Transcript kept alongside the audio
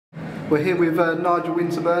We're here with Nigel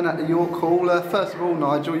Winterburn at the York Hall. First of all,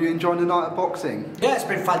 Nigel, you enjoying the night of boxing? Yeah, it's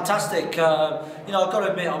been fantastic. You know, I've got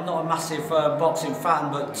to admit, I'm not a massive boxing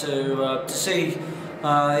fan, but to see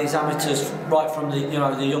these amateurs right from the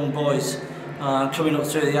the young boys coming up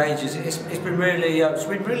through the ages, it's been really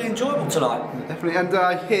enjoyable tonight. Definitely, and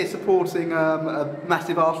here supporting a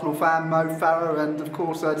massive Arsenal fan, Mo Farah, and of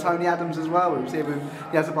course Tony Adams as well, who's here with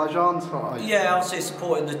the Azerbaijan side. Yeah, obviously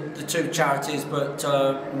supporting the two charities, but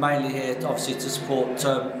mainly here obviously to support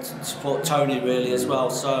Tony really as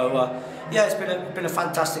well. So yeah, it's been a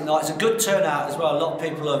fantastic night. It's a good turnout as well. A lot of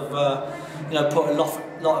people have put a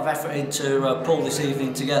lot of effort into pull this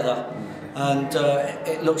evening together. And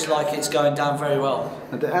it looks like it's going down very well.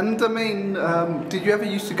 And I mean, did you ever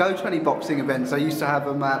used to go to any boxing events? I used to have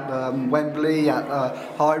them at Wembley, at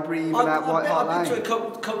Highbury, even at White Hart Lane. I've been to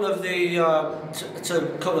a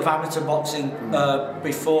couple of amateur boxing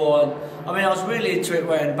before. And, I mean, I was really into it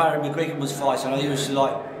when Barry McGuigan was fighting. I used to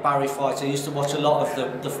like Barry fighting. I used to watch a lot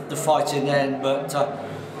of the fighting then, but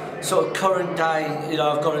sort of current day,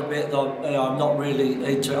 I've got to admit that I'm not really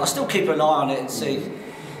into it. I still keep an eye on it and see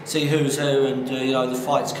who's who and the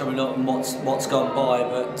fights coming up and what's gone by,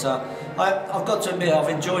 but I've got to admit I've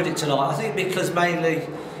enjoyed it tonight. I think because mainly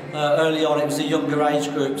early on it was the younger age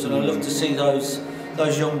groups, and I love to see those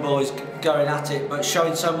young boys going at it, but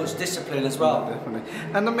showing so much discipline as well. Definitely.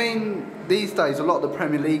 And I mean, these days a lot of the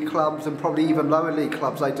Premier League clubs and probably even lower league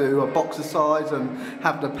clubs, they do a boxercise and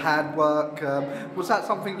have the pad work. Was that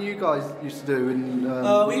something you guys used to do?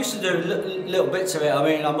 We used to do little bits of it. I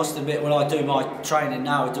mean, I must admit, when I do my training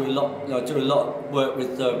now, I do a lot. I do a lot of work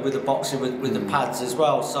with the boxing with the pads as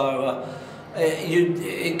well. So.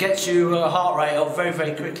 It gets your heart rate up very,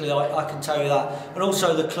 very quickly, I can tell you that. And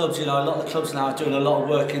also the clubs, a lot of the clubs now are doing a lot of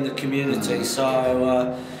work in the community.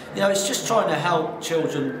 So, it's just trying to help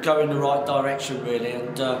children go in the right direction, really.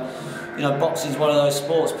 And boxing is one of those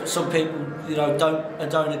sports, but some people,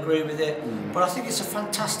 don't agree with it. But I think it's a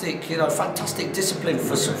fantastic, fantastic discipline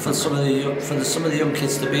for some of the young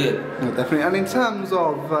kids to be in. Yeah, definitely. And in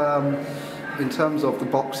terms of the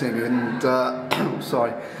boxing and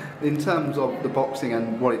sorry. In terms of the boxing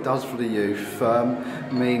and what it does for the youth, I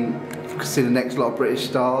mean, you can see the next lot of British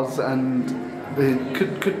stars, and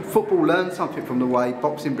could football learn something from the way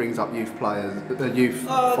boxing brings up youth players, youth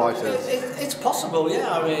fighters? It's possible,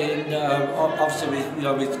 yeah. I mean, obviously,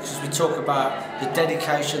 we talk about the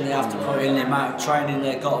dedication they have to put in, the amount of training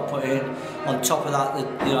they've got to put in. On top of that,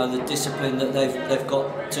 the discipline that they've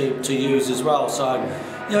got to use as well. So,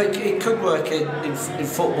 it could work in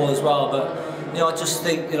football as well, but. I just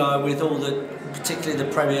think, with all particularly the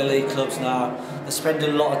Premier League clubs now, they're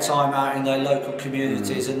spending a lot of time out in their local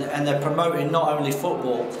communities, and they're promoting not only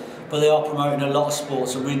football, but they are promoting a lot of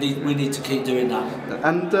sports, and we need to keep doing that.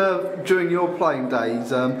 And during your playing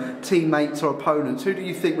days, teammates or opponents, who do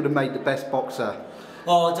you think would have made the best boxer?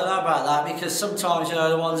 Oh, I don't know about that, because sometimes,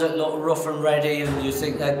 the ones that look rough and ready and you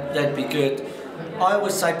think they'd be good, I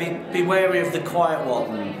always say be wary of the quiet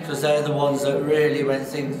one, because they're the ones that really, when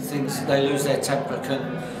things they lose their temper,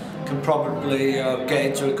 can probably get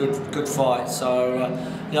into a good fight. So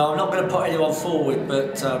I'm not going to put anyone forward,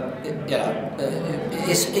 but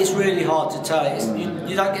it's really hard to tell.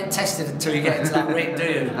 You don't get tested until you get into that ring, do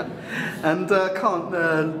you? And can't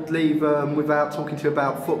leave without talking to you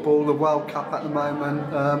about football, the World Cup at the moment.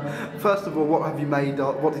 First of all,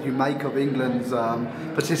 what did you make of England's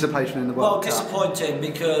participation in the World Cup? Well, disappointing,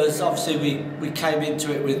 because obviously we came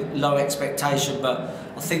into it with low expectation, but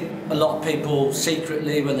I think a lot of people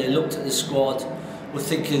secretly, when they looked at the squad, were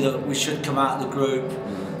thinking that we should come out of the group.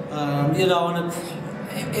 And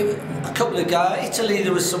a couple of games, Italy,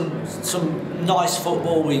 there was some nice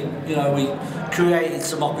football. We created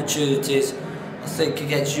some opportunities. I think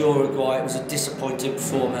against Uruguay it was a disappointing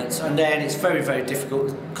performance, and then it's very, very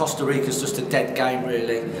difficult. Costa Rica's just a dead game,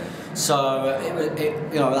 really. So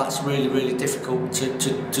that's really, really difficult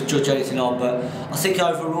to judge anything on. But I think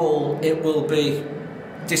overall it will be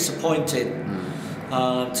disappointing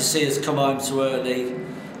to see us come home so early.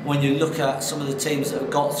 When you look at some of the teams that have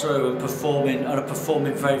got through and are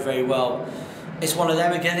performing very, very well, it's one of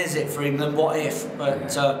them again, is it, for England? What if?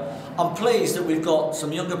 But I'm pleased that we've got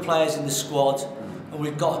some younger players in the squad, and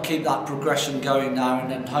we've got to keep that progression going now, and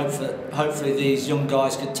then hopefully these young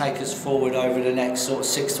guys can take us forward over the next sort of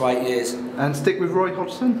 6 to 8 years. And stick with Roy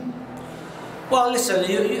Hodgson? Well, listen,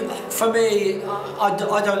 for me, I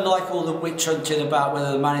don't like all the witch hunting about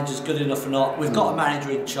whether the manager's good enough or not. We've got a manager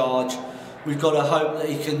in charge. We've got to hope that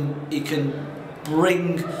he can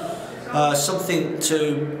bring something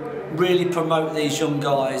to really promote these young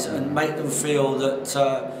guys and make them feel that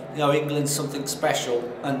you know, England's something special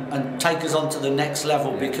and take us on to the next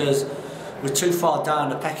level, because we're too far down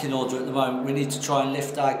the pecking order at the moment. We need to try and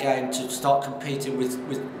lift our game to start competing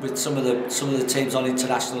with some of the teams on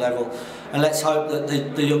international level, and let's hope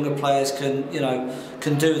that the younger players can, you know,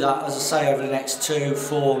 can do that, as I say, over the next 2,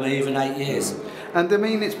 4, maybe even 8 years. And I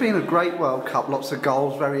mean, it's been a great World Cup, lots of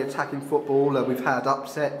goals, very attacking football. We've had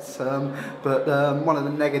upsets, but one of the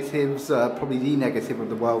negatives, probably the negative of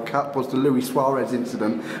the World Cup, was the Luis Suarez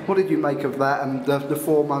incident. What did you make of that and the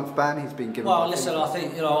 4-month ban he's been given? Well, listen, I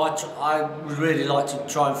think, you know, I would really like to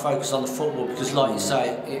try and focus on the football, because, like you say,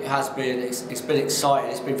 it has been, it's been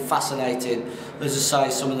exciting, it's been fascinating. As I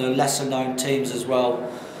say, some of the lesser known teams as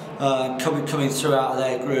well, coming through out of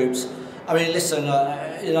their groups. I mean, listen,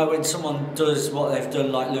 you know, when someone does what they've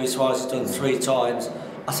done, like Luis Suarez has done 3 times,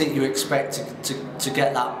 I think you expect to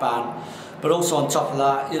get that ban. But also on top of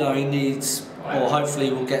that, you know, he needs, or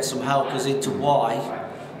hopefully will get some help as into why,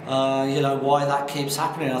 you know, why that keeps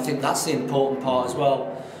happening. I think that's the important part as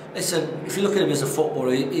well. Listen, if you look at him as a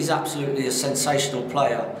footballer, he's absolutely a sensational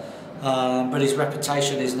player. But his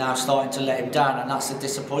reputation is now starting to let him down, and that's a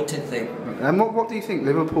disappointing thing. And what do you think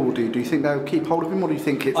Liverpool do? Do you think they'll keep hold of him, or do you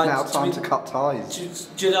think it's now time to cut ties?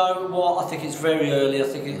 Do you know what? I think it's very early. I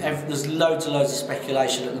think there's loads and loads of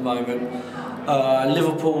speculation at the moment.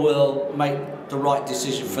 Liverpool will make the right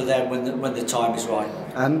decision for them when the time is right.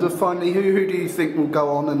 And finally, who do you think will go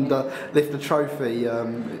on and lift the trophy?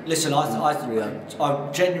 Listen, I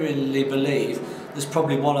genuinely believe there's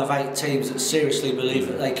probably one of 8 teams that seriously believe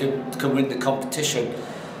that they can win the competition.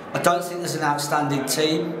 I don't think there's an outstanding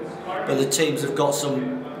team, but the teams have got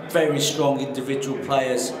some very strong individual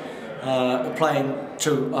players playing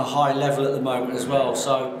to a high level at the moment as well.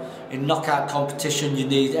 So in knockout competition, you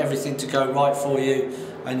need everything to go right for you,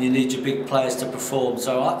 and you need your big players to perform.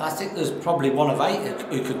 So I think there's probably one of 8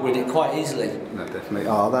 who could win it quite easily. No, definitely.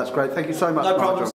 Oh, that's great. Thank you so much, No problem.